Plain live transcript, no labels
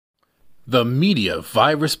The Media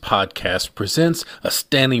Virus Podcast presents a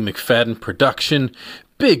Stanley McFadden production.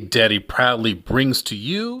 Big Daddy proudly brings to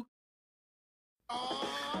you...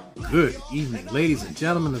 Good evening, ladies and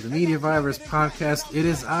gentlemen of the Media Virus Podcast. It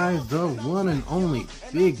is I, the one and only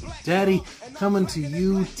Big Daddy, coming to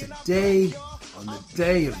you today on the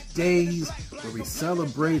day of days where we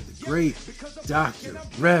celebrate the great Dr.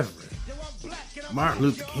 Reverend Martin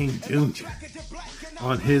Luther King Jr.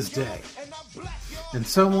 on his day. And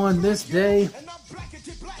so on this day,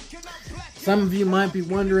 some of you might be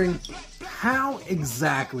wondering, how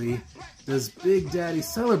exactly does Big Daddy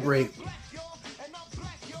celebrate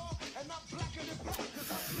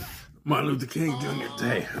Martin Luther King Jr.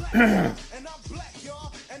 Day?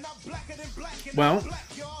 Well,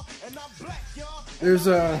 there's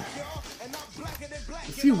a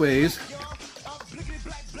few ways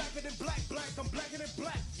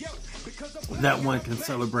that one can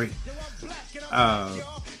celebrate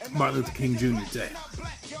Martin Luther King Jr. Day.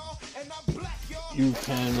 You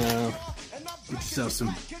can get yourself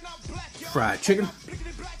some fried chicken.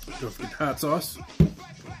 Don't forget hot sauce.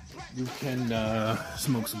 You can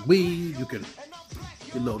smoke some weed. You can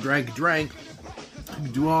get a little drank. You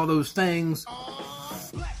can do all those things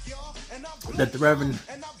that the Reverend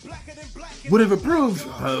would have approved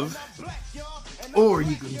of. Or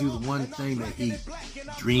you can do the one thing that he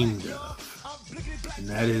dreamed of. And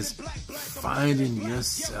that is finding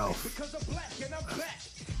yourself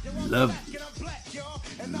a lovely,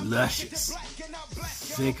 luscious,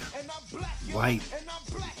 thick, white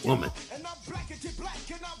woman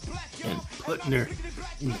and putting her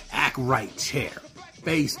in the act right chair,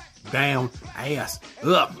 face down, ass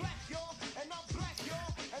up,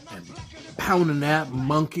 and pounding that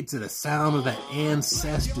monkey to the sound of that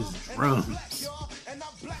ancestor's drums.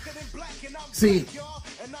 See,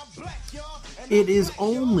 it is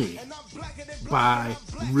only by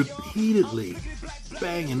repeatedly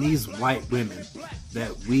banging these white women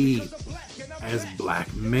that we, as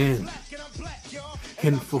black men,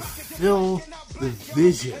 can fulfill the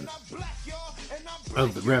vision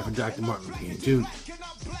of the Reverend Dr. Martin Luther King Jr.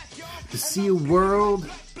 To see a world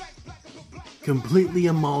completely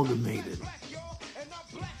amalgamated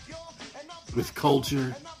with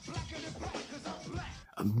culture,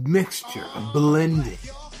 a mixture, a blending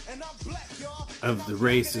of the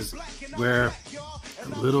races, where a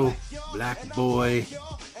little black boy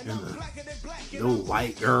and a little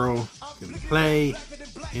white girl can play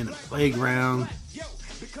in a playground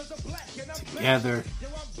together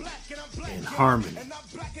in harmony.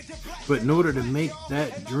 But in order to make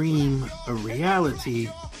that dream a reality,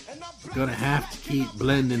 you're gonna have to keep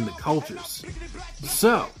blending the cultures.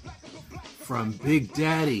 So, from Big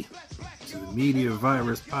Daddy to the Media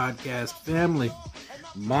Virus Podcast family,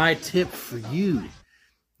 my tip for you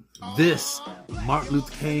this Martin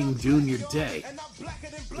Luther King Jr. Day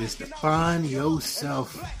is to find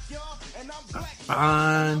yourself a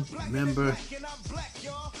fine member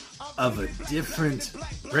of a different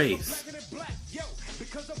race.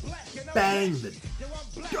 Bang the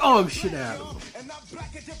dog shit out of them.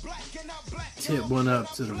 Tip one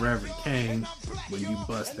up to the Reverend King when you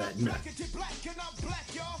bust that nut.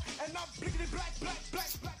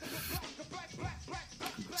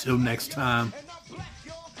 Until next time,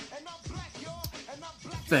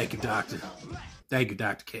 thank you, Doctor. Thank you,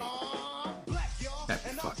 Dr. King. Happy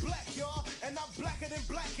fucking.